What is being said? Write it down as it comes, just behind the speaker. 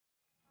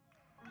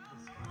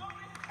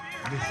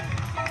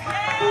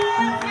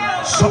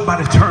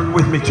Somebody turn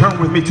with me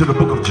to the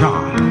book of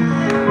John.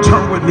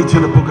 Turn with me to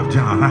the book of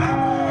John.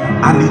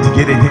 I need to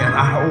get in here.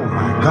 Oh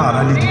my God,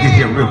 I need to get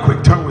here real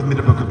quick. Turn with me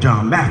to the book of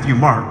John. Matthew,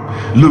 Mark,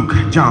 Luke,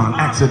 John,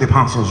 Acts of the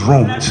Apostles,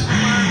 Romans.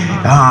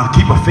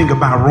 Keep a finger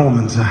by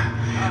Romans.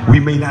 We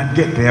may not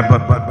get there,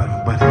 but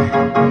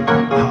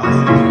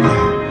hallelujah.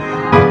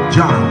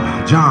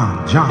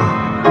 John,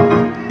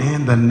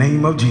 in the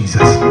name of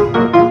Jesus.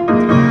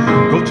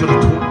 Go to the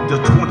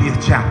 20th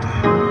chapter.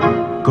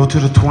 Go to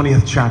the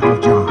 20th chapter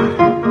of John.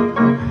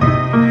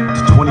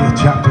 The 20th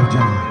chapter of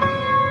John.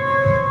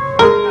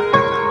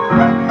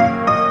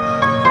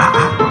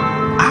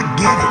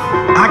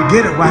 I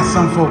get it why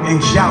some folk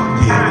ain't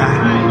shouting yet.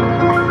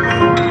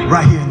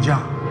 Right here in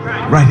John.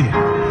 Right here.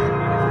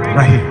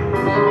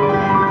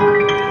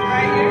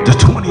 The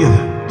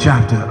 20th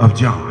chapter of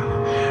John.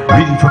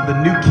 Reading from the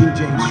New King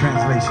James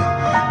translation.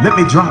 Let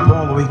me drop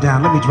all the way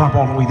down to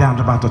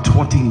about the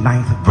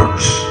 29th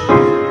verse.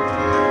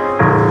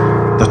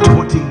 The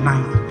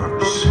 29th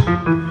verse.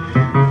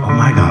 Oh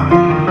my God.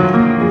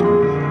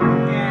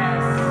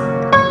 Yes.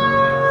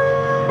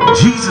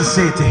 Jesus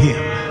said to him,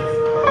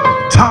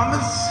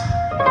 Thomas,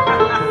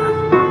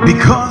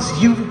 because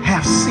you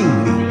have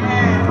seen me,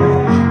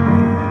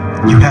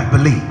 you have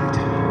believed.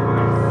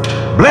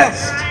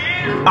 Blessed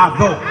are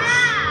those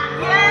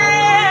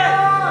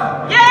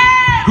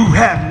who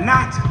have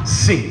not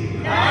seen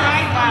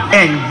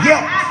and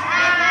yet,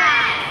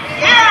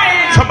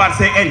 somebody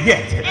say, and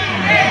yet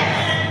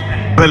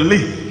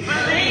believe.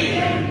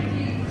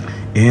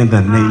 In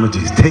the name of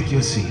Jesus. Take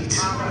your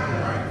seats.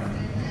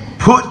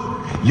 Put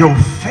your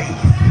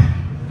faith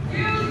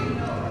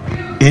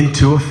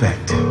into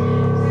effect.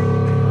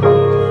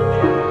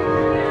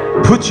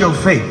 Put your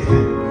faith.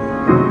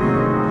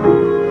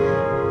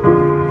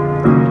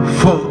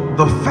 For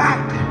the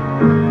fact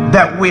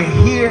that we're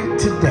here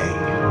today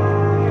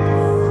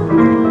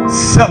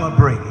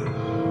celebrating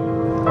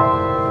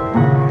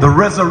the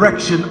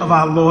resurrection of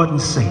our Lord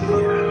and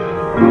Savior.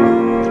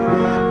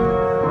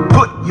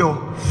 Put your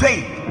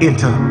faith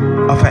into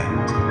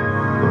effect.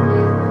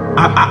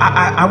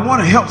 I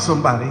want to help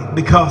somebody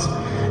because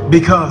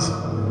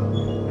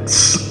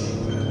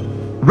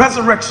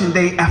resurrection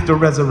day after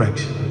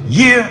resurrection,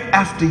 year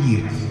after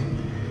year,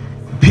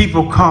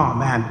 people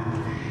come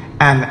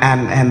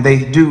and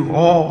they do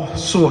all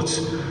sorts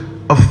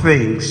of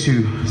things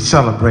to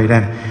celebrate.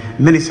 And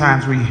many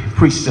times we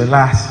preach the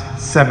last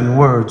 7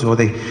 words, or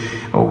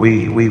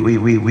we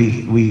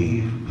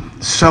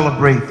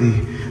celebrate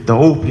the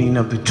opening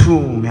of the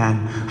tomb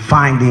and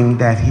finding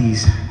that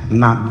he's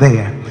not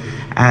there.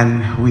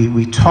 And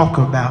we talk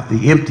about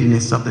the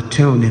emptiness of the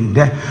tomb and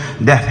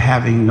death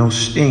having no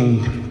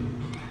sting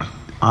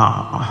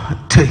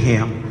to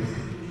him.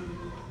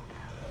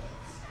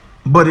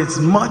 But it's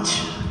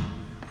much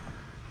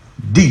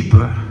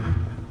deeper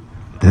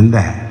than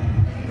that.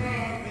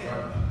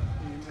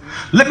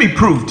 Let me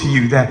prove to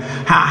you that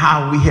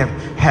how we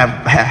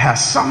have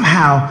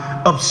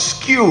somehow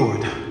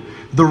obscured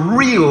the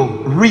real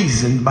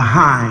reason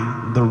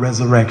behind the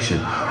resurrection,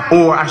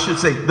 or I should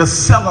say the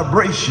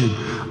celebration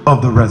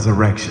of the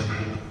resurrection.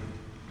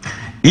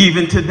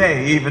 Even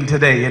today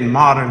in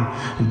modern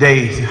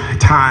day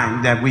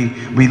time, that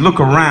we look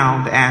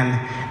around and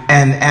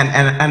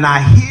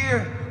I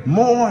hear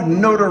more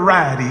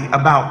notoriety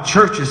about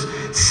churches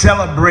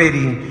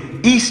celebrating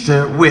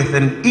Easter with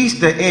an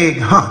Easter egg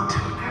hunt.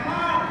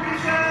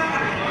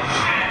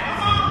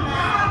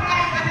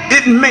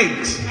 It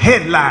makes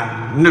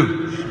headline news.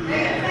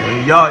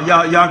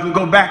 Y'all can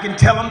go back and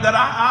tell them that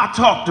I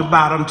talked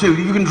about them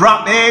too. You can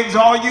drop eggs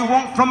all you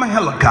want from a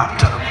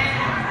helicopter.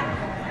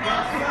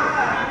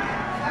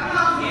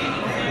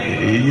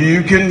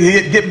 You can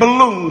get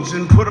balloons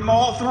and put them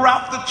all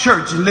throughout the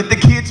church and let the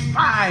kids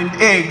find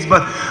eggs.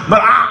 But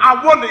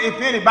I wonder if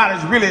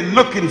anybody's really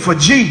looking for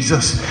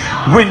Jesus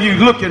when you're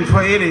looking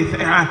for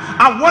anything.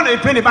 I wonder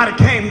if anybody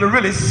came to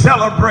really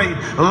celebrate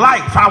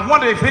life. I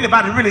wonder if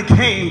anybody really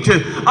came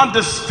to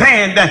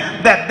understand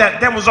that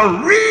there was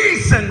a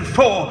reason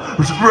for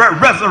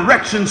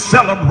resurrection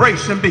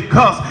celebration,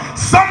 because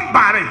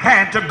somebody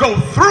had to go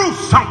through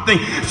something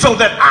so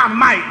that I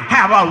might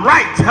have a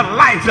right to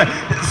life.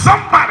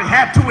 Somebody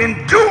had to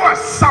endure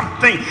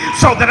something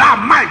so that I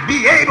might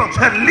be able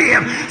to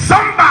live.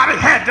 Somebody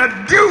had to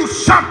do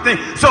something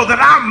so that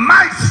I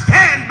might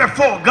stand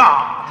before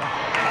God.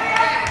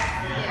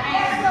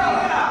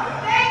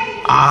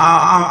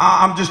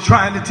 I'm just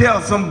trying to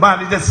tell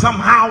somebody that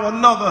somehow or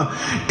another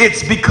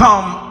it's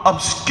become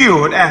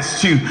obscured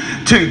as to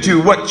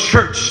what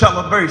church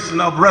celebration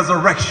of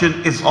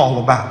resurrection is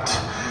all about.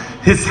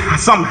 It's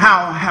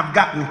somehow have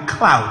gotten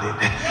clouded.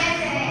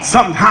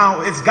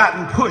 Somehow it's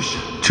gotten pushed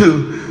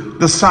to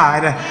the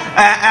side.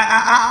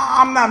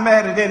 I'm not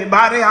mad at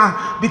anybody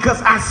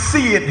because I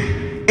see it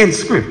in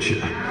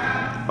Scripture.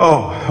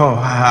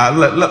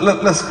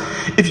 Let's,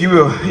 if you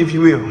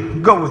will,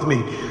 go with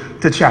me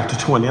to chapter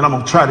 20, and I'm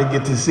gonna try to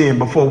get this in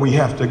before we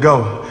have to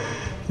go.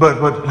 But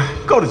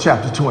go to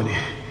chapter 20,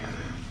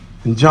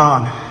 and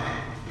John.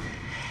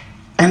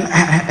 And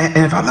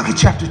if I look at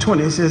chapter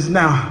 20, it says,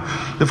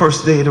 now the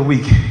first day of the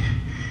week,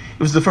 it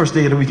was the first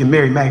day of the week, and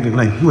Mary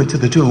Magdalene went to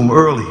the tomb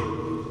early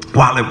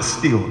while it was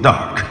still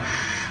dark.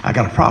 I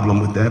got a problem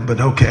with that, but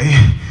okay.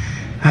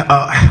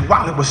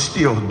 While it was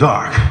still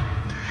dark,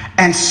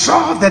 and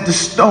saw that the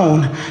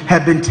stone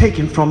had been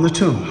taken from the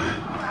tomb.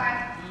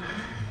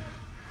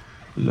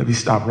 Let me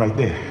stop right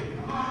there.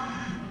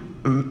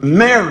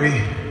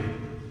 Mary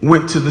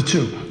went to the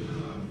tomb.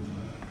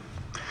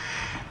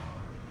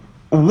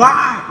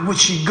 Why would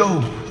she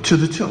go to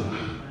the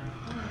tomb?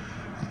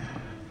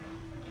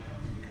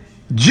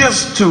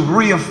 Just to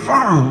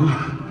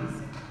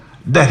reaffirm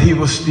that he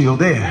was still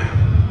there.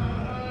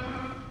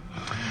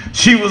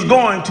 She was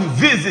going to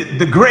visit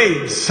the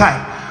grave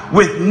site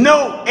with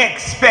no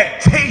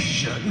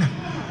expectation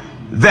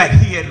that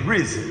he had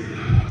risen.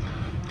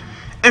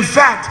 In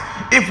fact,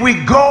 if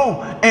we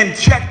go and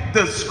check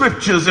the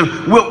scriptures,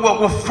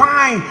 we'll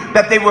find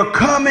that they were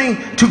coming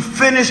to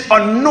finish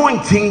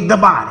anointing the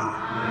body,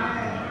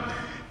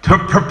 to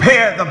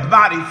prepare the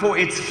body for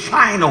its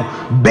final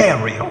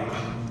burial.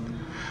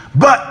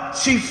 But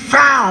she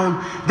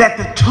found that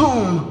the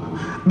tomb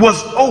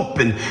was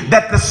open,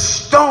 that the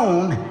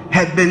stone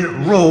had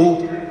been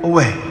rolled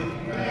away.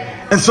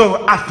 And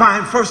so I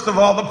find, first of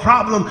all, the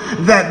problem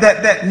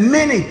that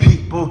many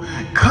people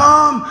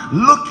come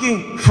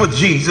looking for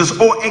Jesus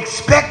or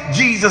expect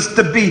Jesus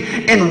to be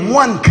in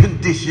one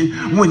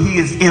condition when he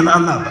is in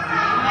another.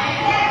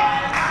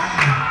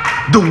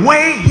 The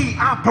way he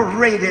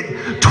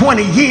operated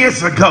 20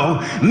 years ago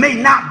may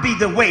not be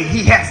the way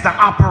he has to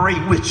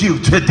operate with you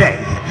today.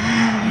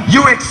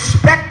 You're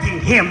expecting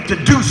him to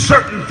do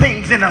certain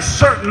things in a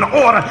certain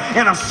order,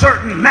 in a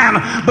certain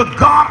manner, but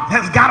God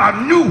has got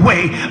a new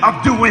way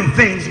of doing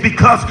things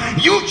because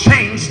you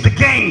changed the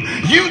game.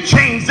 You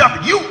changed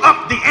up, you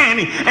upped the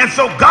ante, and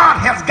so God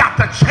has got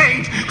to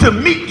change to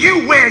meet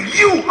you where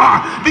you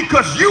are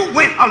because you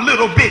went a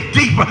little bit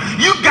deeper.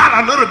 You got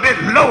a little bit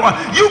lower.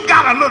 You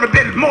got a little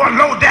bit more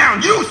low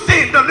down. You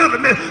sinned a little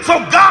bit. So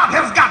God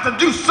has got to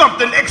do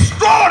something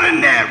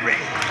extraordinary.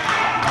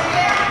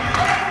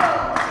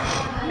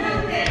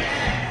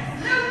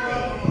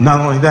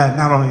 Not only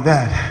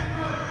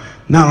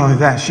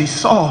that, she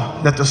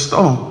saw that the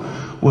stone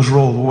was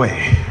rolled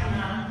away.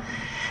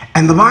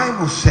 And the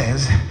Bible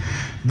says,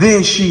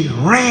 then she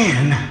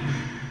ran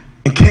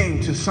and came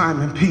to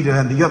Simon Peter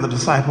and the other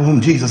disciple whom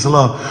Jesus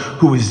loved,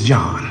 who is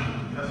John.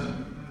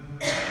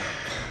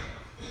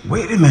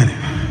 Wait a minute.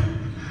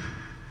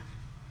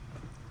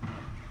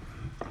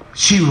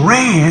 She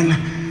ran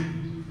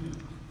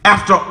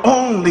after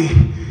only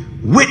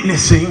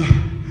witnessing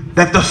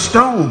that the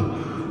stone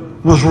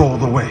was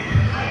rolled away.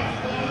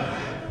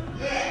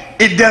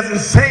 It doesn't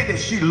say that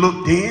she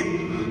looked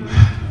in.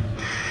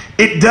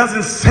 It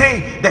doesn't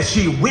say that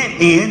she went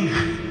in.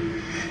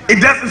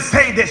 It doesn't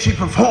say that she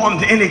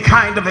performed any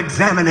kind of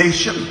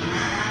examination.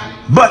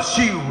 But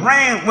she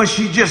ran when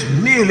she just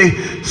merely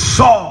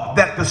saw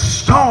that the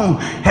stone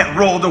had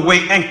rolled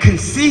away and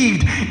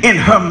conceived in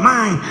her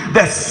mind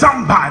that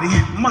somebody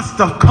must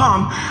have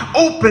come,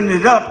 opened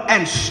it up,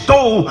 and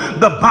stole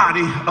the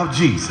body of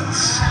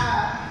Jesus.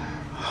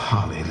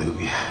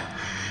 Hallelujah.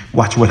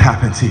 Watch what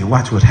happens here.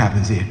 Watch what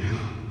happens here.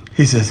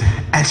 He says,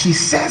 and she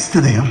says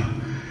to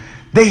them,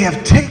 they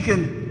have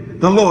taken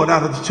the Lord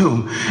out of the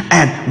tomb,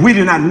 and we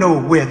do not know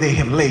where they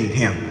have laid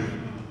him.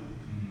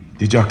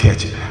 Did y'all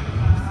catch it?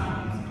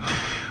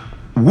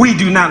 We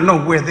do not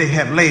know where they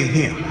have laid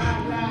him.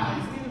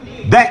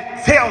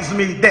 That tells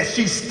me that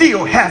she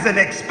still has an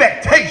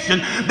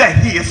expectation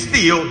that he is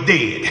still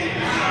dead.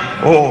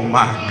 Oh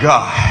my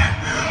God.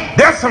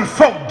 There's some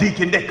folk,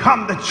 deacon, that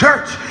come to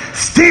church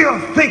still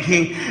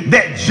thinking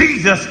that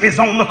Jesus is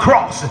on the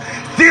cross,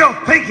 still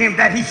thinking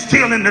that he's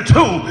still in the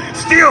tomb,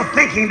 still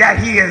thinking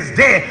that he is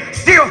dead,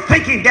 still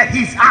thinking that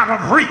he's out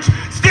of reach,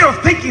 still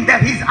thinking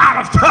that he's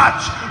out of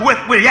touch with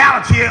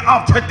reality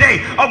of today,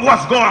 of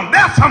what's going on.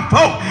 There's some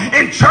folk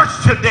in church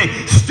today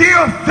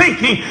still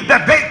thinking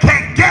that they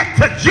can't get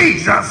to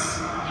Jesus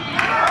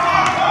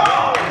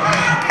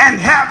and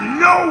have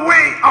no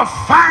way of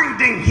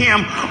finding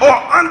him or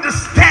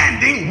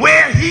understanding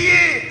where he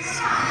is.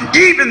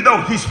 Even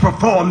though he's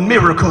performed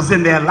miracles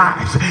in their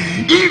lives,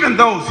 even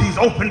though he's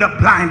opened up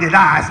blinded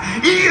eyes,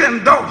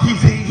 even though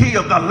he's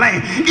healed the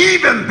lame,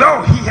 even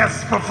though he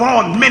has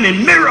performed many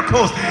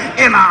miracles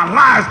in our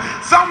lives,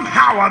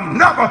 somehow or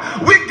another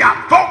we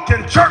got folk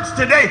in church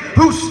today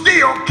who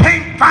still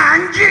can't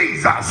find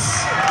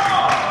Jesus.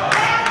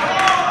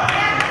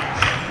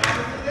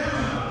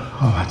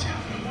 Oh,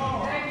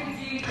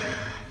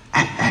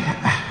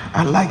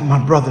 I like my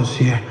brothers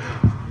here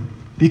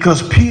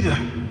because Peter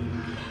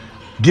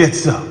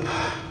gets up,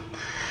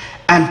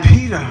 and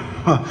Peter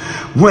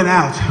went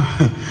out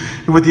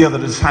with the other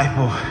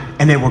disciple,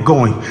 and they were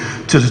going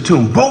to the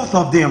tomb. Both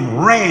of them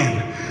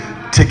ran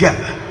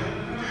together.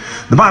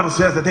 The Bible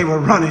says that they were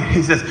running.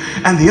 He says,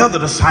 and the other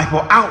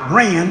disciple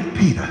outran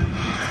Peter.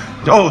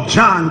 Oh,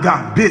 John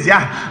got busy.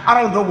 I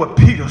don't know what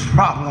Peter's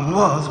problem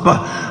was,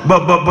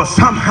 but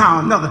somehow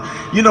or another,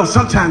 you know,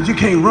 sometimes you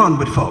can't run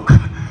with folk.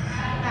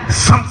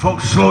 Some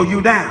folks slow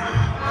you down.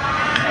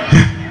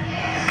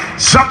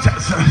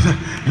 Sometimes,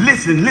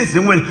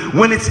 listen,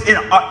 when it's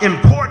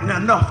important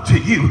enough to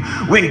you,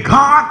 when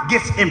God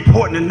gets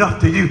important enough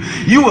to you,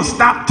 you will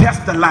stop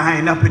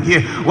testifying up in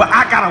here. Well,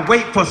 I gotta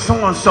wait for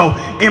so-and-so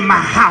in my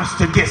house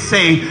to get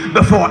saved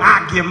before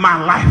I give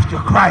my life to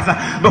Christ,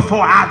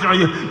 before I join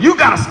you. You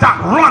gotta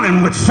stop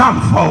running with some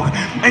folk,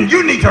 and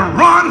you need to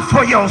run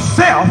for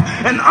yourself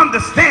and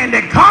understand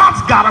that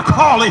God's got a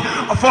calling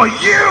for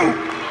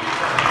you.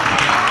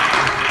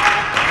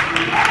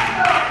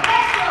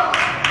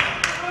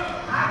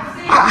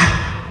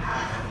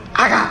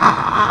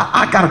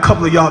 I got a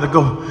couple of y'all to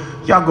go.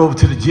 Y'all go over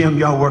to the gym,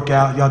 y'all work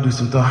out, y'all do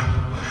some stuff.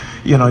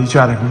 You know, you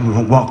try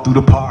to walk through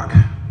the park.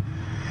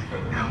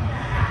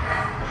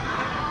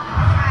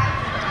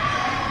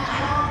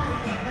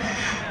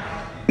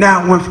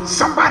 Now, when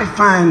somebody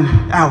find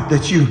out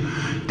that you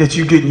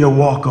getting your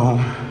walk on,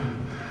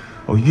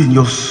 or you getting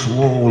your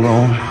swole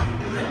on,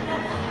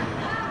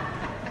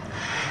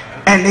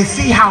 and they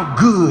see how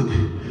good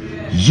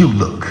you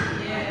look,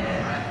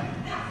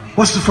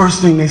 what's the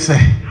first thing they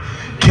say?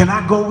 Can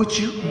I go with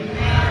you?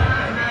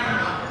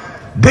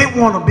 They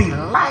want to be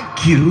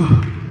like you,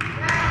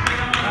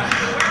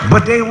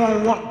 but they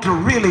won't want to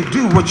really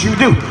do what you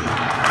do.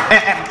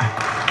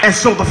 And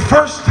so the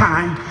first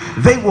time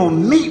they will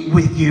meet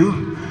with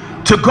you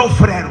to go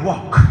for that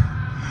walk,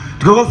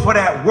 to go for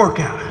that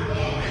workout.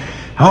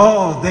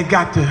 Oh, they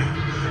got the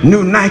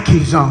new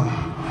Nikes on.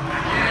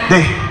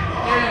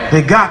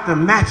 They got the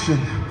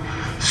matching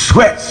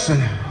sweats and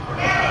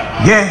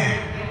yeah.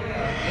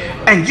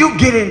 And you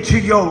get into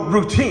your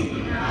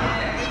routine.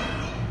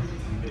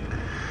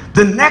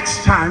 The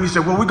next time you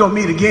say, well, we're going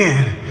to meet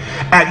again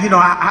at,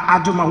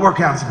 I do my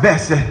workouts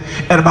best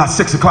at about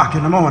 6 o'clock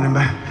in the morning.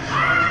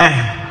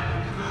 And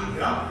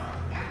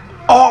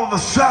all of a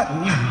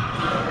sudden,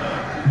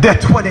 they're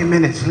 20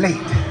 minutes late,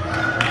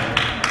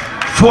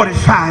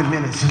 45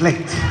 minutes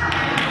late.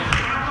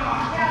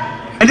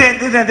 And then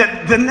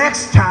the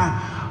next time,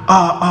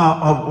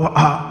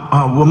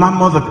 well, my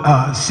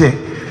mother sick,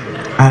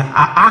 and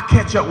I'll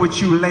catch up with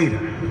you later.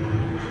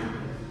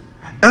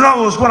 In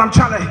other words, what I'm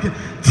trying to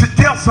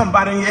tell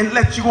somebody and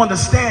let you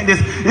understand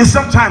is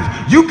sometimes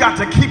you got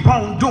to keep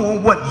on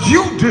doing what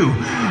you do.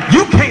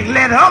 You can't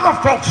let other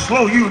folks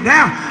slow you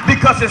down,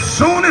 because as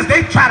soon as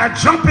they try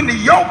to jump into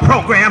your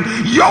program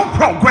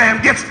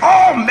gets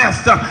all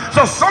messed up.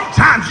 So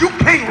sometimes you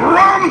can't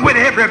run with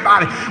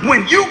everybody.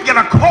 When you get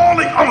a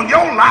calling on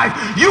your life,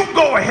 you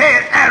go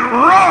ahead and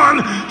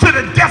run to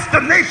the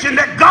destination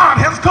that God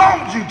has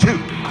called you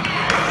to.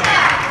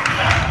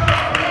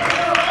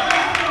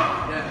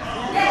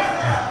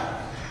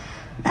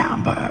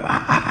 Now, but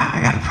I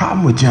got a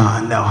problem with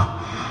John, though.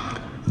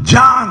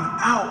 John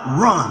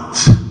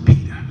outruns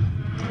Peter.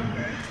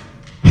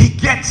 He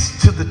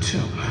gets to the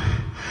tomb.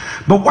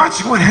 But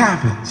watch what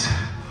happens.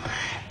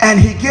 And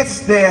he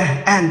gets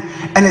there, and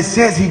it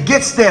says he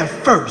gets there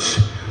first,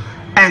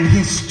 and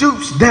he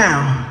stoops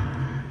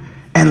down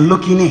and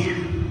looking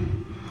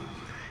in.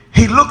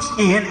 He looks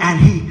in and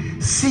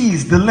he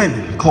sees the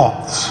linen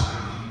cloths.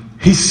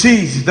 He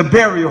sees the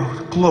burial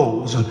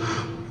clothes and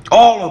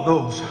all of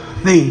those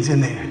things in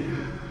there,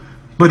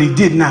 but he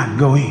did not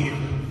go in.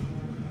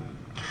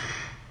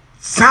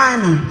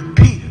 Simon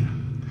Peter,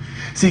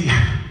 see,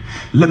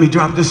 let me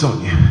drop this on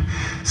you.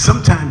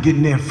 Sometimes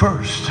getting there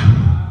first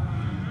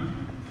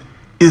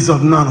is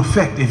of none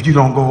effect if you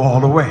don't go all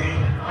the way.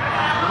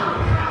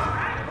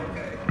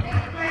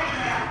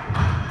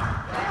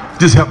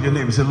 Just help your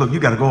neighbor and say, look, you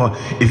got to go all,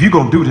 if you're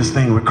going to do this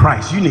thing with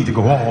Christ, you need to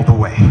go all the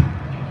way.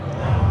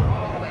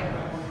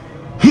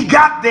 He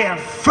got there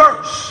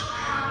first,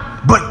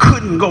 but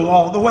couldn't go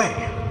all the way.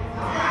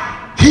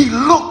 He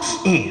looks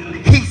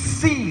in, he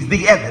sees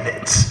the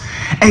evidence,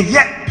 and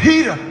yet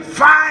Peter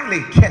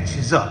finally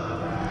catches up.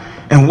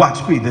 And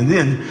watch Peter. And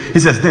then he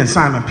says, then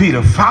Simon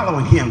Peter,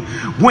 following him,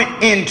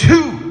 went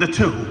into the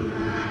tomb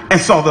and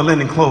saw the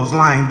linen clothes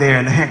lying there,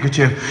 and the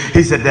handkerchief,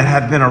 he said, that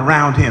had been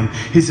around him,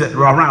 he said,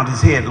 around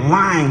his head,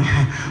 lying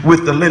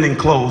with the linen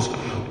clothes,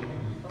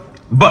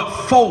 but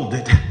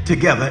folded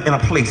together in a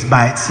place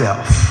by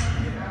itself.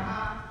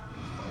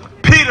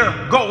 Peter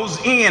goes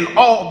in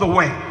all the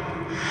way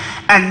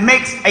and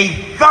makes a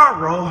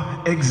thorough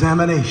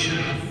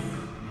examination.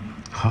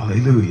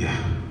 Hallelujah.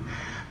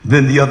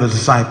 Then the other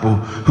disciple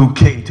who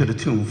came to the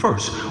tomb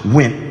first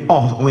went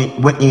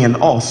in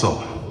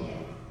also,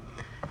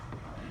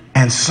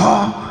 and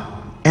saw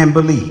and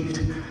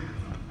believed.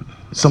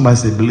 Somebody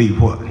said,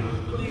 believe what?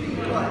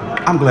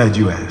 I'm glad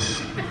you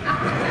asked.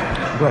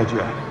 I'm glad you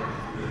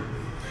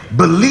asked.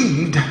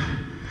 Believed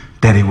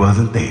that he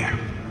wasn't there.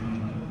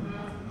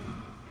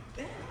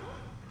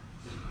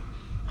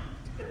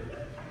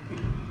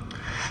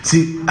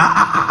 See,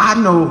 I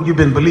know you've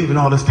been believing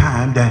all this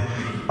time that,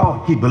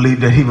 oh, he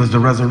believed that he was the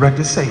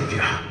resurrected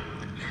Savior.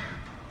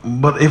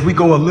 But if we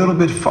go a little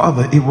bit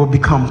further, it will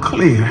become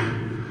clear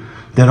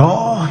that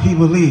all he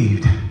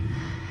believed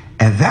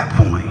at that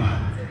point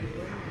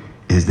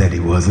is that he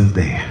wasn't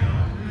there.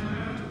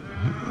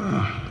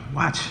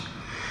 Watch.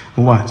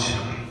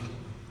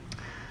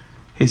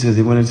 He says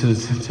they went into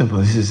the temple.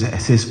 He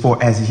says,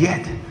 for as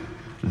yet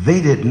they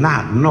did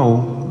not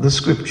know the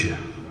scripture.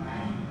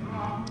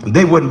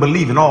 They wouldn't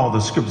believe in all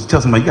the scriptures.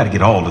 Tell somebody, you got to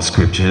get all the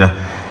scripture.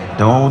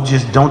 Don't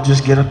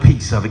just get a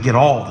piece of it. Get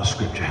all the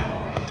scripture.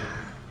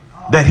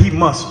 That he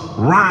must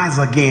rise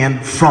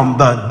again from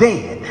the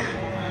dead.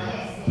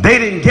 They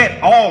didn't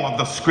get all of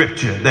the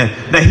scripture.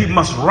 That he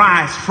must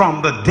rise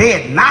from the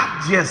dead,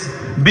 not just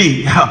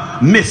be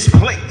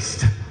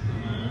misplaced.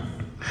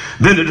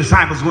 Then the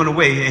disciples went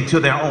away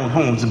into their own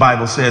homes. The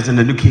Bible says in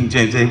the New King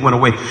James, they went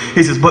away.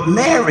 He says, but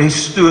Mary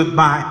stood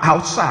by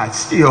outside,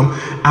 still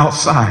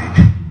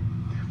outside,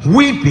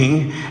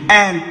 weeping.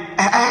 And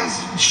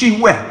as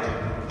she wept,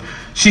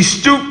 she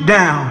stooped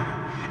down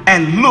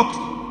and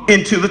looked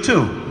into the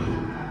tomb.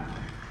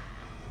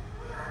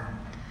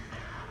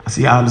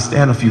 See, I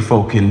understand a few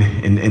folk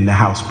in the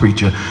house,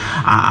 preacher.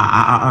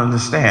 I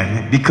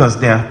understand, because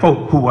there are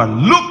folk who are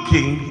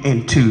looking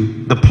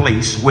into the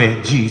place where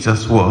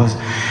Jesus was.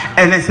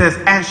 And it says,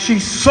 and she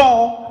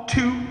saw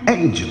two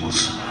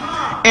angels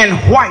in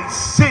white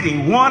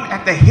sitting, one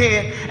at the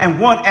head and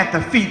one at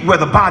the feet where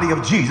the body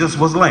of Jesus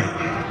was laying.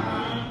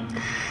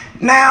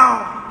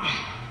 Now,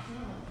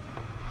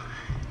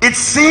 it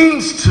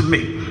seems to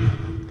me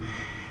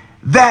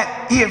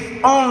that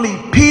if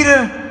only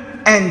Peter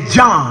and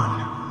John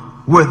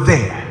were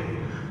there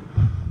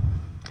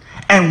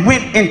and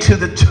went into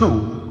the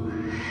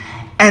tomb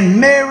and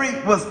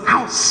Mary was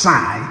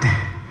outside,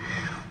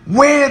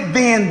 where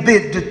then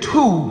did the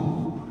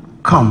tomb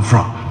come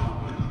from?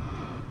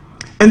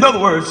 In other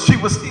words, she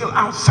was still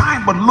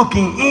outside but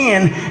looking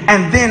in,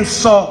 and then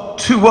saw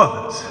two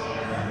others.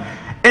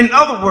 In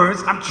other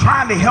words, I'm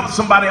trying to help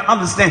somebody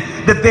understand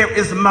that there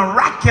is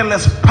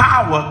miraculous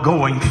power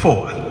going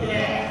forth.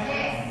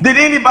 Did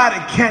anybody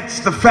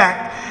catch the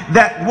fact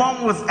that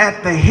one was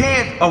at the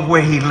head of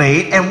where he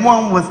laid and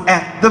one was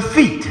at the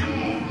feet?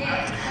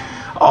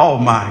 Oh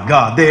my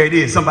God, there it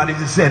is. Somebody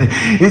just said it.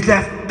 It's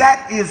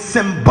that is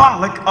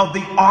symbolic of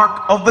the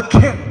Ark of the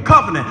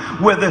Covenant,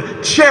 where the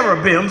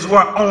cherubims were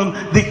on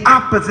the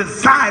opposite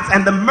sides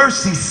and the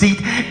mercy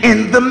seat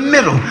in the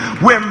middle.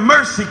 Where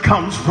mercy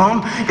comes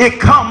from, it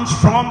comes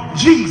from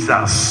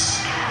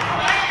Jesus.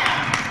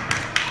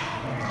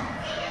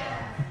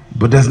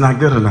 But that's not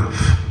good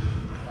enough.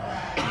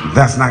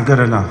 That's not good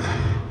enough.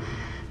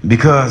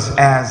 Because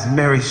as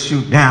Mary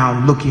stooped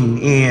down looking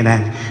in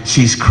and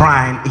she's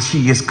crying,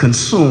 she is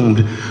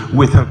consumed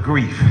with her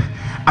grief.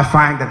 I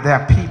find that there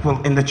are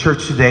people in the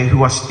church today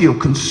who are still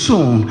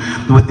consumed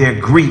with their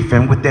grief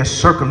and with their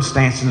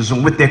circumstances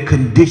and with their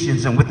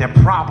conditions and with their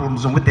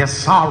problems and with their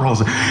sorrows,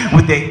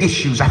 with their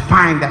issues. I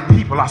find that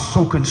people are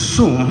so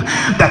consumed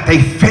that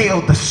they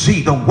fail to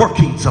see the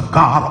workings of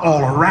God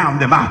all around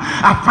them.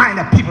 I find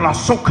that people are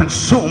so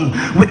consumed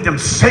with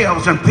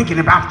themselves and thinking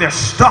about their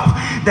stuff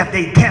that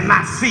they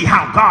cannot see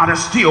how God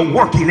is still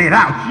working it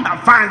out.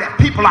 I find that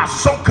people are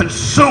so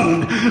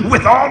consumed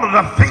with all of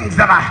the things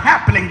that are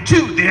happening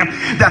to them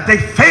that they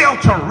fail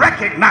to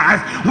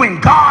recognize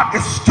when God is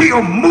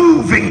still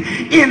moving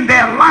in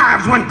their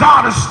lives, when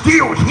God is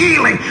still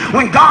healing,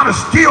 when God is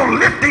still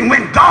lifting,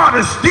 when God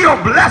is still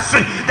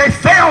blessing. They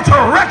fail to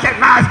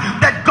recognize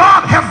that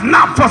God has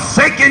not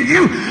forsaken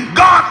you.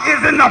 God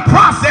is in the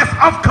process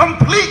of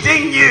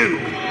completing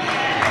you.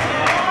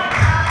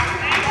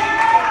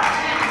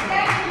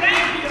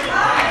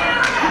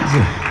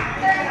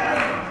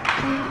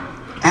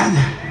 And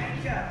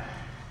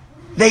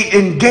they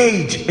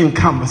engage in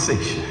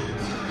conversation.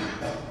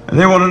 And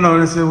they want to know,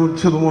 and they said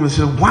to the woman,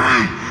 said,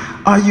 why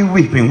are you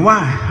weeping?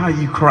 Why are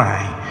you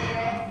crying?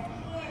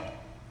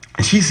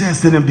 And she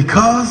says to them,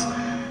 because,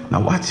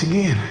 now watch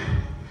again,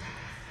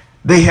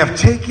 they have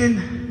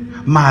taken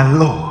my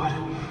Lord,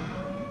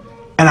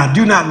 and I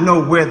do not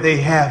know where they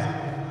have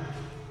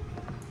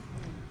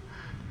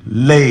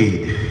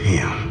laid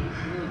him.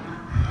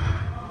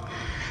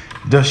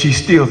 Does she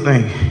still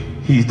think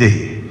he's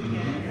dead?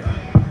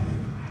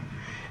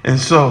 And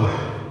so,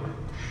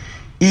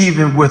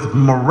 even with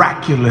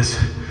miraculous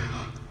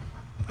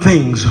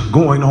things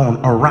going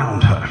on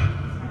around her,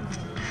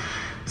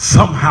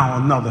 somehow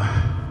or another,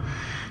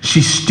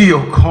 she's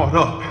still caught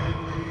up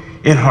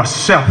in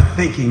herself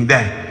thinking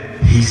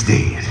that he's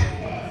dead.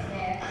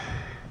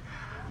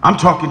 I'm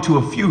talking to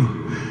a few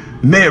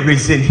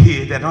Marys in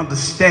here that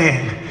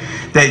understand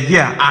that,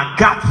 yeah, I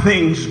got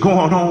things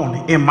going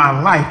on in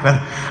my life and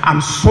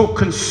I'm so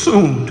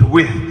consumed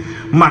with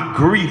my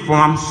grief, or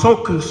I'm so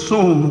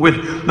consumed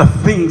with the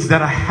things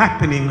that are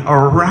happening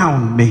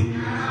around me,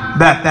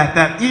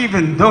 that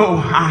even though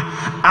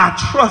I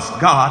trust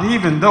God,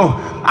 even though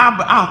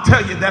I'll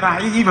tell you that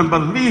I even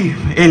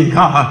believe in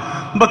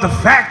God, But the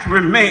fact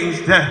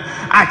remains that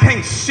I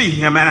can't see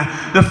him, and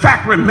the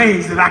fact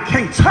remains that I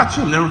can't touch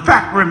him. The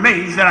fact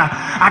remains that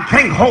I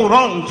can't hold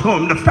on to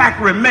him. The fact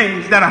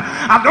remains that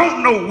I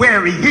don't know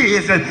where he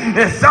is, and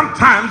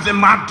sometimes in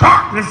my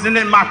darkness and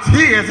in my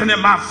tears and in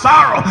my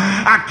sorrow,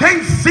 I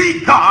can't see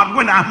God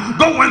when I'm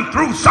going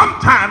through.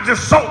 Sometimes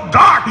it's so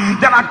dark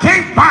that I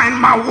can't find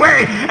my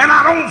way, and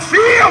I don't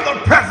feel the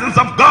presence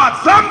of God.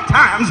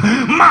 Sometimes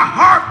my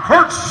heart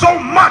hurts so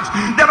much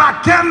that I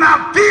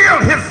cannot feel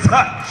his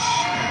touch.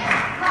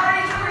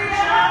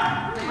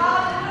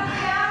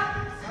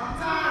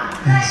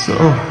 And so,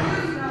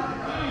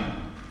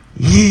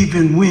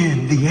 even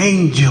when the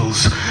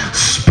angels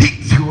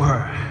speak to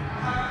her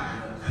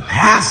and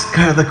ask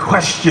her the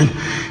question,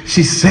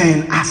 she's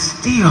saying, I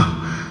still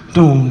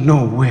don't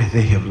know where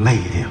they have laid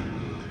him.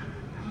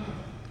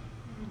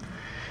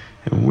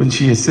 And when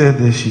she had said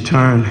this, she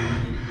turned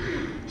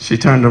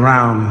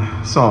around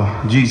and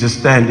saw Jesus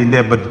standing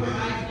there, but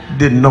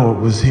didn't know it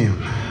was him.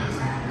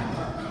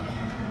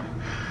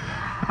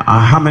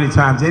 How many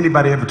times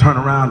anybody ever turn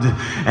around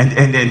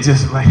and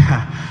just like,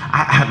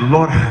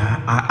 Lord,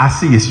 I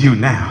see it's you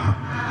now.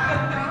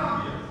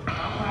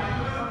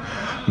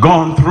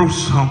 Gone through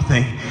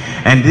something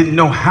and didn't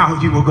know how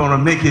you were going to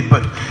make it,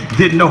 but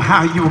didn't know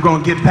how you were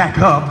going to get back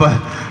up. But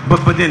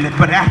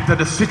after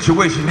the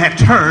situation had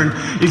turned,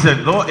 he said,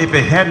 Lord, if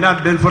it had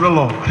not been for the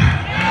Lord.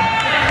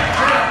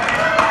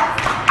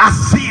 I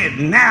see it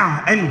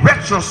now in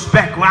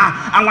retrospect. When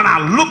I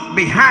look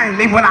behind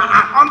me, when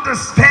I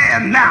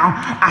understand now,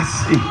 I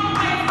see.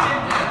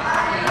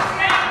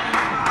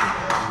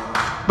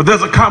 But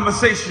there's a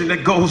conversation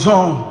that goes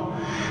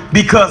on,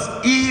 because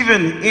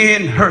even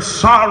in her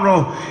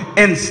sorrow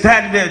and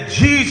standing there,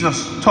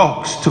 Jesus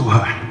talks to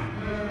her.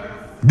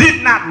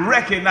 Did not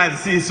recognize.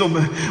 See, so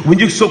when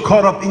you're so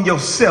caught up in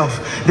yourself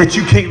that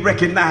you can't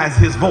recognize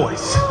his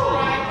voice.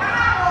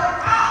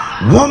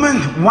 Woman,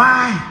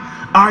 why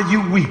are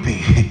you weeping?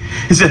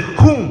 He said,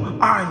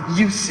 whom are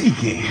you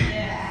seeking?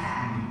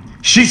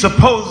 She's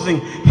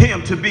supposing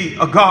him to be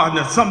a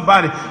gardener,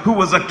 somebody who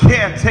was a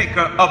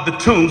caretaker of the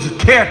tombs, a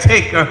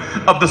caretaker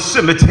of the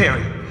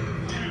cemetery.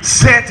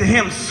 Said to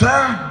him,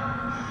 sir,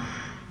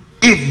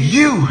 if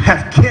you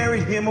have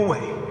carried him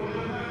away,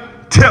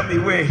 tell me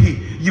where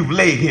you've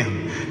laid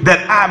him,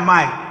 that I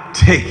might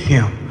take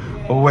him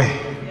away.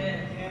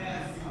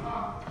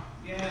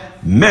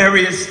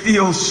 Mary is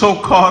still so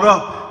caught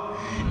up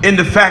in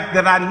the fact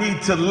that I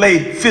need to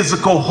lay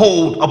physical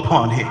hold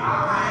upon him.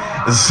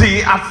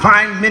 See, I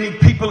find many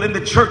people in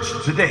the church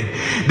today,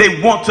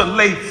 they want to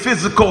lay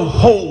physical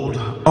hold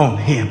on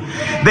him.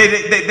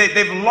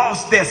 They've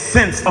lost their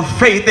sense of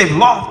faith. They've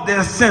lost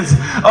their sense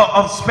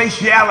of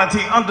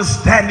spatiality,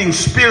 understanding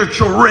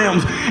spiritual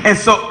realms. And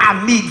so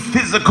I need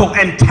physical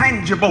and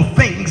tangible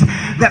things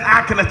that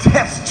I can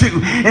attest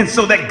to, and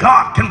so that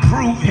God can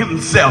prove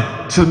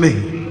himself to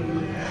me.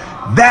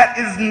 That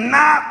is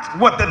not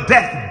what the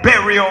death,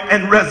 burial,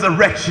 and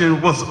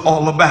resurrection was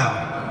all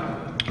about.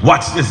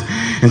 Watch this.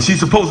 And she's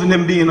supposing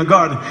him be in the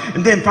garden.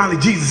 And then finally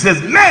Jesus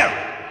says, Mary.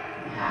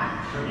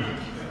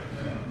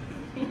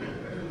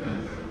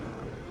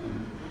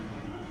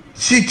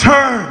 She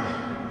turned.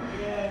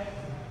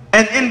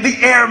 And in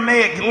the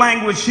Aramaic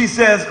language, she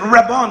says,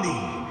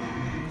 Rabboni,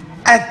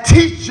 a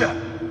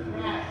teacher.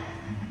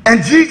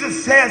 And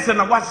Jesus says, and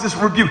now watch this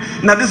rebuke.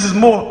 Now this is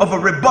more of a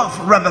rebuff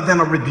rather than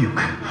a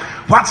rebuke.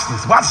 Watch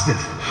this, watch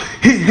this.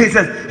 He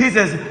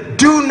says,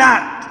 do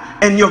not,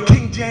 and your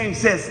King James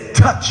says,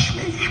 touch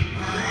me.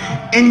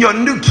 In your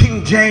New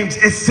King James,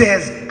 it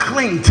says,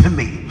 cling to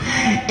me.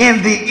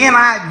 In the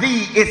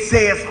NIV, it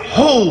says,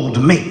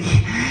 hold me.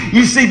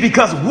 You see,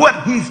 because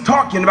what he's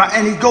talking about,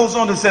 and he goes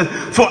on to say,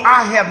 for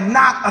I have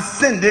not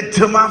ascended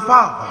to my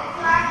Father.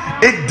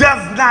 It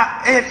does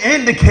not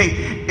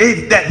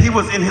indicate that he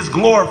was in his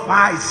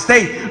glorified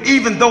state,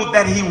 even though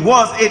that he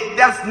was.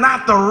 That's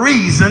not the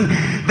reason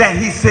that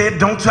he said,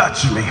 don't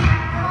touch me.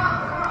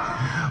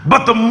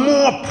 But the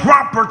more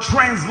proper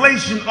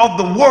translation of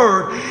the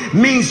word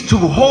means to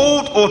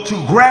hold or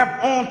to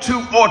grab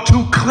onto or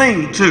to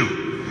cling to.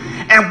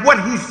 And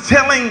what he's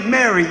telling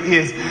Mary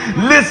is,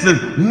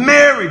 listen,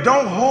 Mary,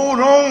 don't hold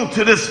on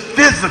to this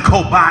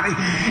physical body.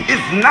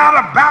 It's not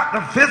about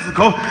the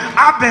physical.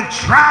 I've been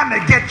trying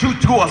to get you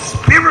to a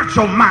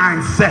spiritual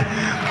mindset.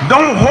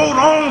 Don't hold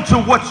on to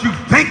what you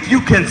think you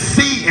can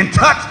see and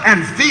touch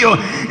and feel.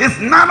 It's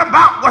not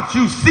about what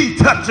you see,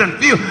 touch, and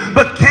feel,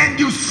 but can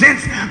you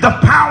sense the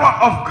power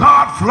of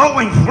God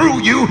flowing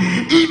through you,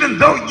 even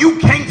though you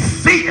can't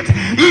see it,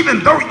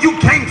 even though you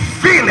can't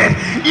feel it,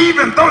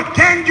 even though,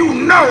 can you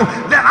know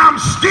that I'm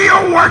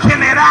still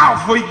working it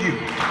out for you?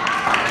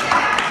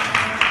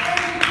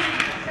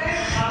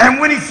 And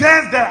when he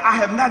says that I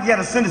have not yet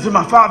ascended to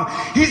my Father,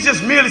 he's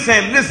just merely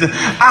saying, listen,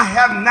 I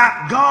have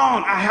not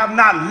gone, I have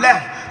not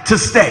left to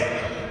stay.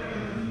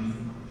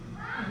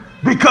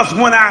 Because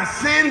when I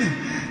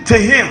ascend to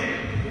him,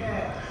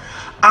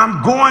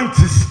 I'm going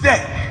to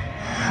stay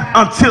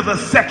until the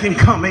second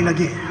coming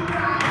again.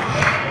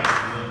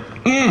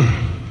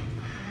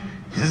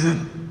 He said,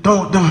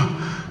 don't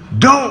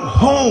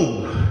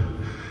hold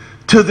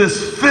to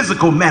this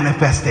physical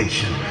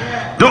manifestation.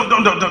 Don't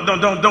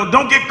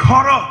get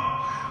caught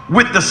up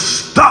with the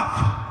stuff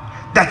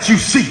that you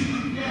see.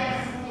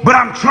 But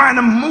I'm trying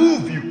to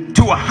move you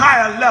to a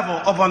higher level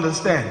of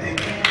understanding.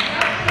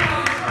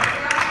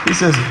 He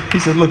says,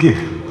 look here.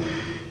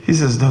 He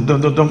says,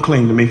 don't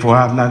cling to me, for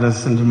I have not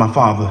ascended to my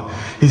Father.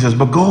 He says,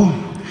 but go.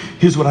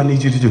 Here's what I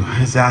need you to do.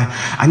 He says,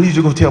 I need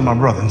you to go tell my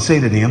brother and say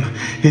to them,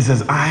 he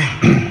says,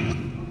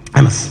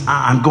 I'm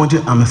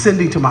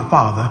ascending to my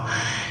Father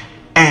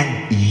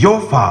and your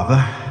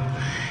Father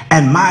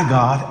and my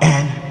God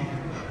and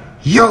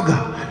your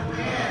God.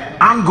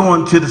 I'm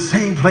going to the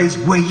same place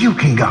where you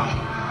can go.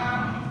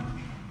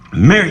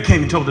 Mary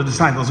came and told the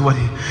disciples what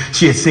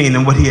she had seen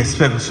and what he had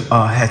spoken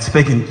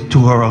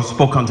to her or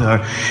spoke unto her,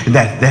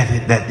 that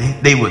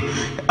they would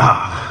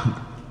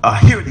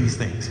hear these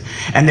things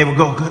and they would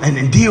go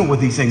and deal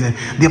with these things. And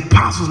the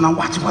apostles, now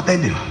watch what they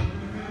do.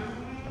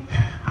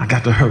 I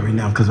got to hurry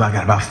now because I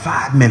got about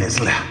 5 minutes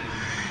left.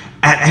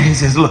 And he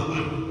says, look,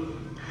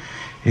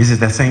 he says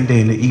that same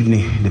day in the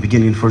evening, the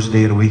beginning of the first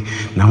day of the week.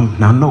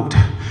 Now note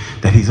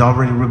that he's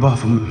already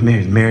rebuffed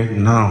Mary. Mary,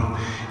 no,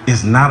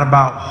 it's not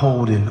about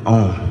holding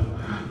on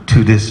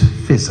to this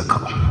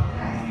physical.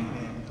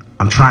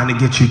 I'm trying to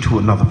get you to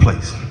another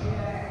place.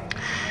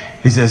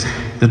 He says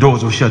the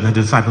doors were shut and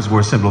the disciples were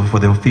assembled for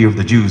their fear of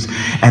the Jews,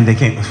 and they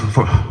came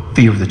for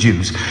fear of the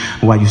Jews.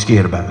 Why are you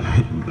scared about it?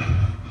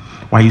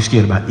 Why are you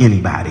scared about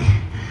anybody?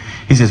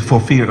 He says, for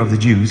fear of the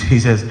Jews. He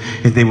says,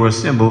 if they were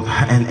assembled,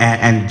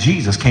 and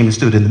Jesus came and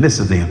stood in the midst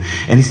of them,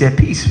 and he said,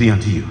 peace be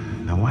unto you.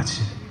 Now watch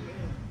it.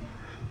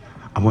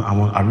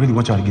 I really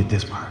want y'all to get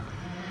this part.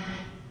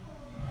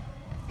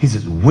 He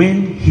says,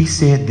 when he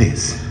said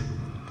this,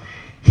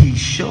 he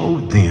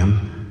showed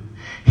them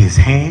his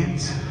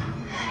hands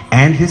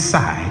and his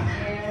side.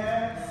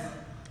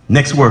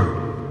 Next word.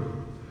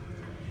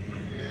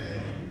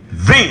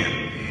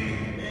 Then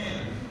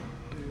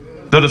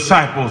the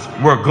disciples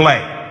were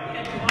glad.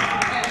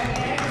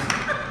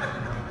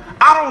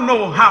 I don't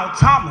know how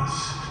Thomas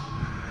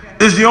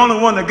is the only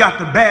one that got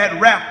the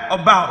bad rap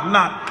about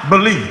not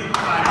believing.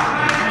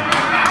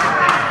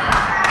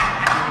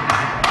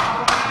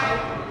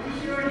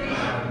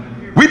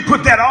 We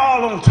put that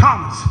all on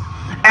Thomas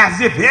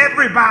as if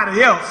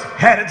everybody else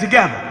had it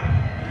together.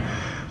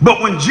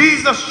 But when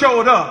Jesus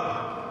showed up,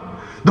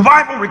 the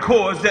Bible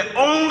records that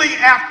only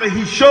after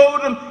he showed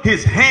them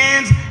his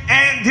hands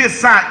and his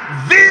side,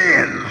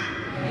 then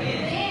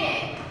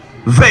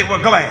they were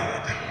glad.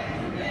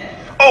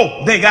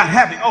 Oh, they got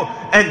happy. Oh,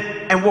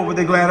 and what were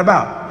they glad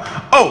about?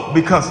 Oh,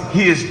 because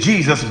here's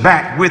Jesus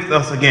back with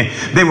us again.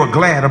 They were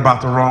glad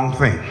about the wrong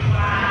thing.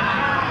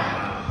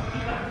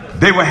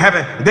 They were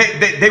having,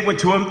 they went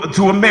to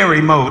a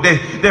Mary mode.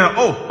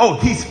 Oh,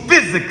 he's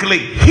physically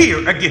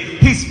here again.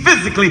 He's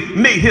physically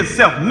made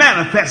himself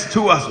manifest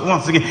to us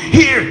once again.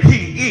 Here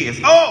he is.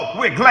 Oh,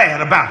 we're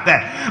glad about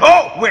that.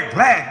 Oh, we're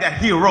glad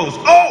that he arose.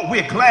 Oh,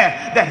 we're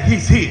glad that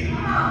he's here.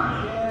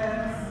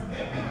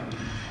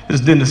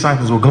 Then the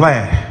disciples were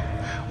glad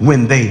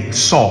when they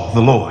saw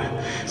the Lord.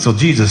 So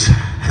Jesus,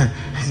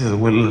 he said,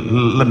 well,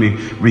 let me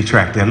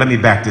retract that. Let me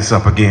back this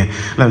up again.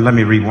 Let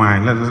me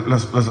rewind.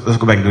 Let's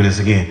go back and do this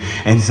again.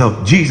 And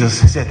so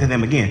Jesus said to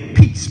them again,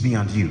 peace be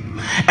unto you.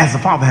 As the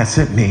Father has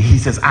sent me, he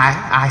says,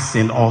 I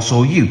send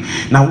also you.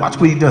 Now watch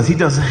what he does. He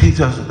does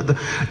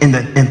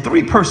in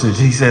three persons.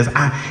 He says,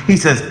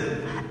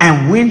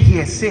 and when he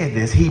had said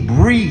this, he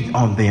breathed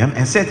on them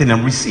and said to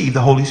them, receive the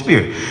Holy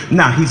Spirit.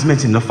 Now he's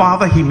mentioned the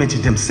Father, he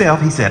mentioned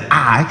himself, he said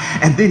I,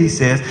 and then he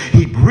says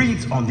he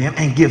breathes on them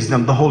and gives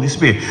them the Holy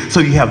Spirit. So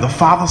you have the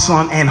Father,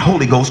 Son, and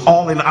Holy Ghost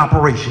all in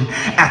operation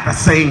at the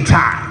same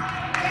time.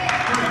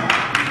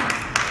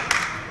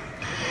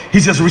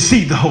 He says,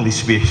 receive the Holy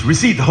Spirit,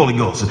 receive the Holy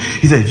Ghost.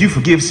 He says, if you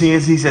forgive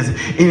sins, he says,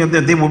 any of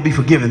them, they will be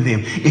forgiven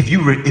them. If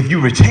you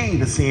retain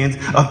the sins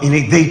of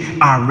any, they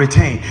are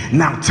retained.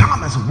 Now,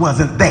 Thomas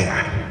wasn't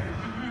there.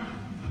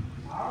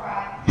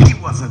 He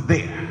wasn't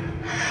there.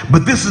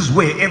 But this is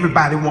where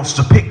everybody wants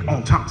to pick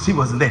on Thomas. He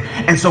wasn't there.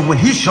 And so when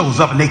he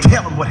shows up and they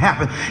tell him what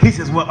happened, he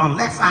says, well,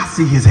 unless I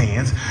see his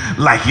hands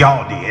like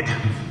y'all did.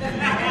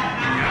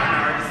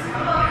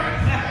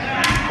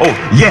 Oh,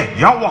 yeah,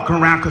 y'all walking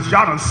around because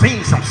y'all done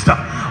seen some stuff.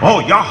 Oh,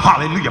 y'all,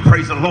 hallelujah,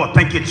 praise the Lord,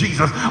 thank you,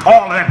 Jesus.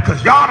 All of that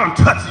because y'all done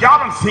touched, y'all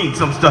done seen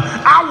some stuff.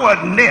 I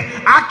wasn't there.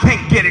 I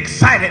can't get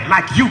excited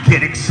like you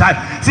get excited.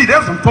 See,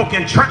 there's some folk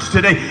in church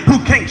today who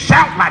can't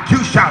shout like you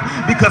shout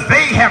because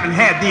they haven't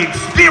had the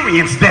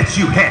experience that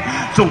you had.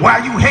 So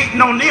while you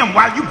hating on them,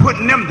 while you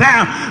putting them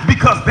down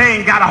because they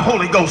ain't got a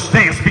Holy Ghost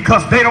dance,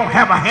 because they don't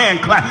have a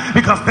hand clap,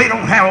 because they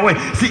don't have a way.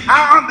 See,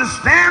 I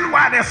understand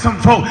why there's some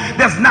folk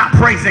that's not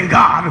praising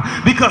God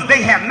because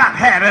they have not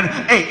had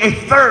a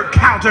third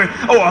counter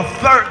or a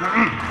third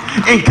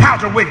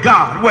encounter with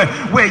God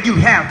where you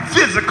have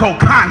physical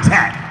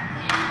contact.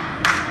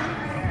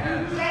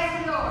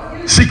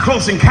 See,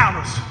 close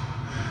encounters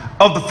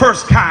of the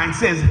first kind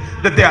says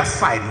that there are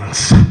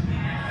sightings.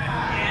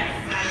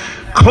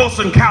 Close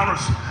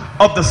encounters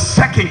of the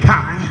second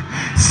kind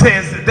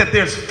says that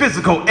there's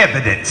physical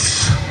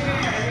evidence.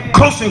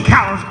 Close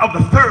Encounters of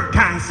the Third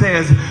Kind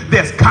says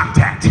there's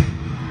contact.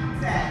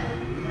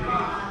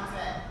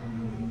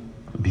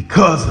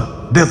 Because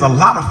there's a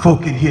lot of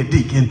folk in here,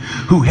 Deacon,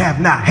 who have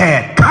not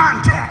had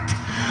contact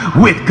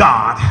with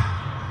God.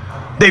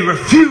 They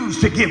refuse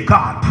to give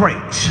God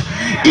praise,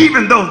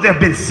 even though there have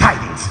been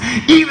sightings,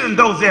 even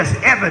though there's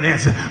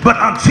evidence. But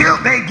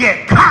until they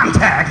get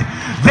contact,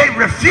 they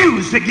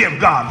refuse to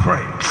give God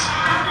praise.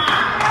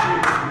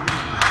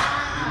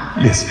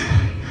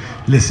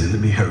 Listen, let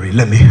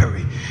me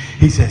hurry.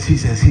 He says,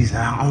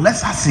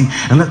 unless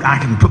I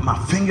can put my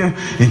finger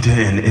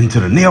into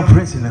the nail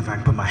prints, and if I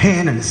can put my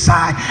hand in the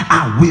side,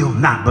 I will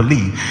not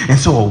believe. And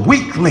so a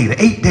week later,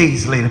 8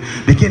 days later,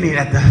 beginning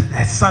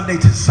at Sunday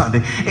to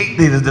Sunday, 8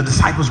 days, the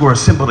disciples were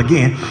assembled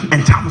again,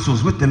 and Thomas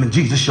was with them, and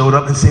Jesus showed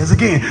up and says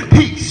again,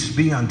 peace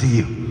be unto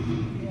you.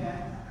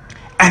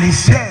 And he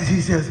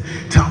says,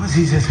 Thomas,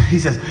 he says,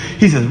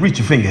 reach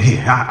your finger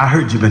here. I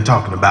heard you've been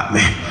talking about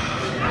me.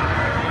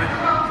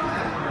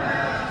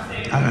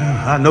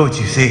 I know what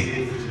you said.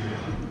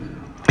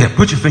 Yeah,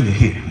 put your finger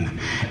here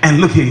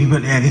and look here.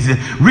 And he said,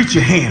 reach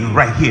your hand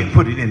right here and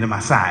put it into my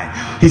side.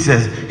 He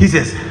says,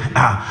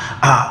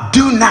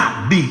 do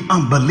not be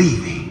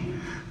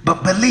unbelieving,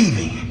 but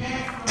believing.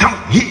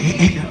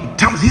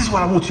 Thomas, here's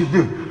what I want you to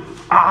do.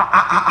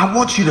 I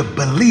want you to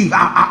believe.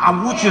 I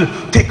want you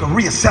to take a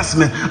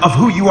reassessment of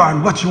who you are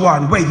and what you are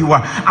and where you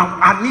are.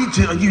 I need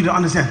you to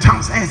understand.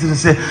 Thomas answered and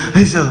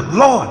said,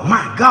 Lord,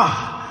 my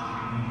God.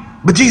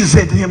 But Jesus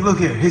said to him, look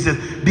here. He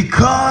said,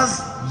 because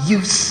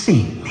you've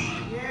seen me,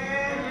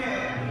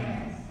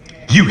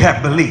 you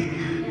have believed.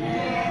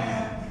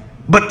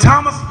 But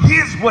Thomas,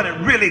 here's what it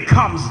really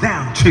comes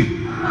down to.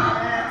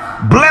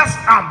 Blessed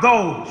are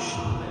those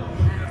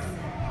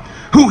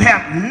who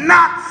have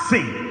not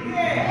seen.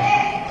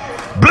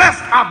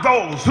 Blessed are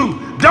those who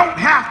don't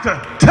have to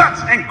touch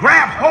and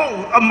grab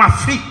hold of my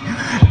feet.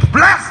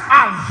 Blessed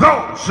are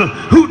those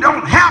who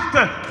don't have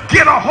to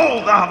get a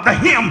hold of the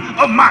hem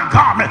of my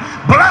garment.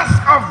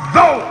 Blessed are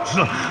those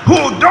who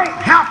don't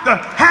have to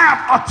have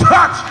a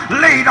touch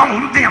laid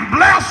on them.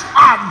 Blessed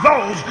are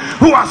those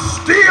who are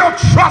still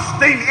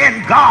trusting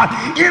in God,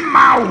 in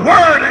my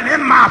word and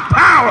in my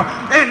power,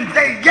 and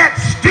they yet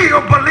still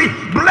believe.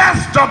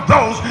 Blessed are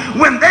those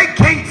when they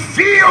can't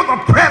feel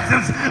the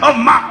presence of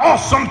my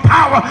awesome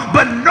power,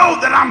 but know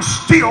that I'm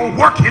still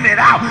working it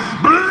out.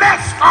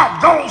 Blessed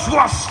are those who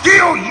are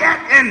still yet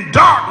in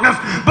darkness,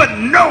 but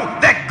know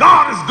that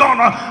God is going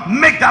to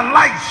make the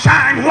light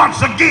shine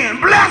once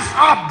again. Blessed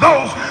are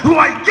those who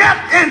are yet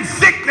in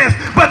sickness,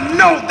 but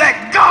know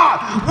that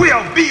God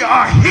will be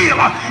a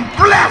healer.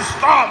 Blessed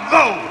are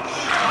those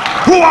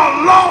who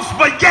are lost,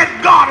 but yet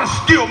God is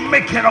still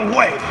making a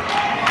way.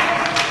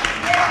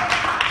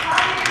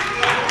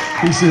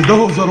 He said,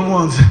 those are the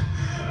ones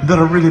that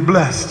are really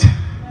blessed.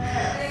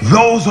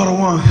 Those are the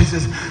ones, he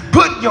says,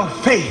 put your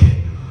faith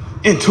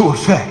into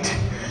effect.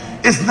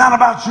 It's not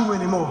about you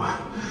anymore.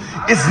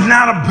 It's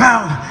not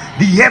about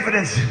the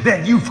evidence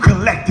that you've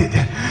collected,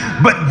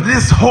 but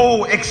this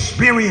whole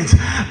experience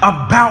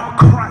about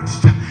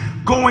Christ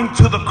going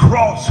to the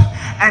cross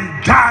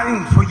and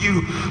dying for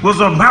you was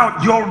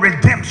about your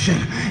redemption.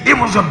 It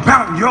was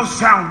about your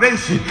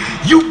salvation.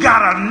 You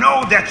gotta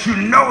know that you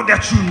know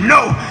that you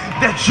know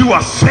that you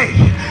are saved.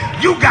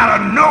 You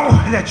gotta know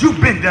that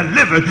you've been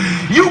delivered.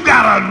 You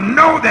gotta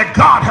know that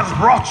God has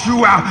brought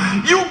you out.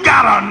 You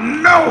gotta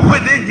know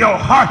within your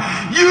heart.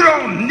 You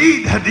don't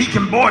need the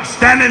deacon board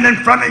standing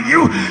in front of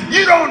you.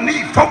 You don't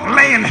need folk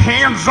laying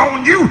hands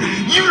on you.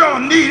 You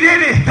don't need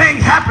anything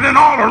happening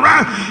all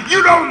around.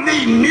 You don't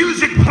need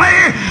music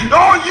playing.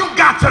 All you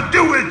got to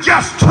do is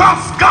just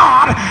trust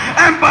God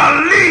and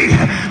believe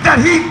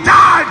that he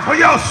died for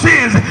your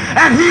sins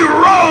and he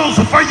rose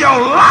for your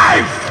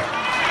life.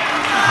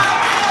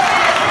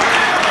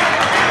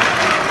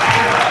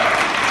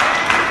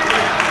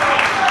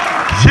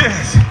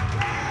 Yes.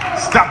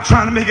 Stop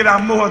trying to make it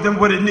out more than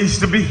what it needs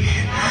to be.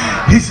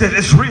 He said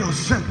it's real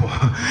simple.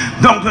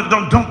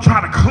 Don't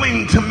try to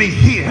cling to me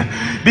here,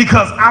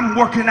 because I'm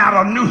working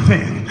out a new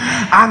thing.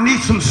 I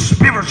need some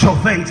spiritual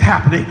things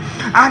happening.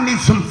 I need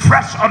some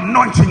fresh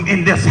anointing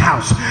in this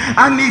house.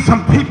 I need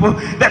some people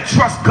that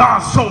trust God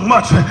so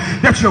much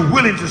that you're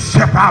willing to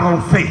step out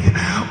on faith,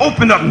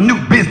 open up new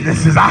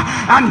businesses.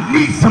 I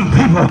need some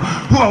people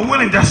who are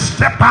willing to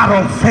step out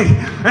on faith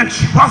and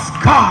trust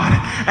God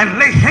and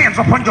lay hands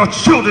upon your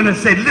children and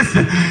say,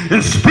 listen,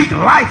 and speak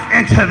life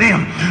into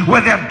them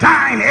where they're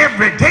dying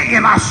every day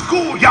in our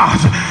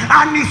schoolyards.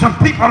 I need some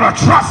people to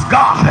trust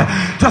God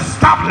to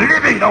stop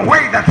living the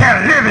way that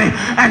they're living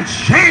and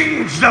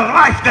change the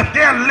life that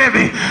they're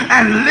living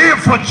and live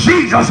for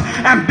Jesus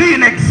and be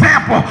an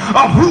example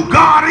of who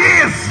God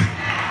is.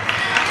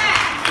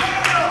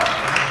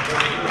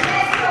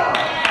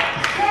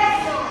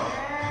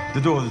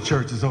 The door of the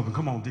church is open.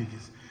 Come on,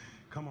 deacons.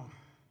 Come on.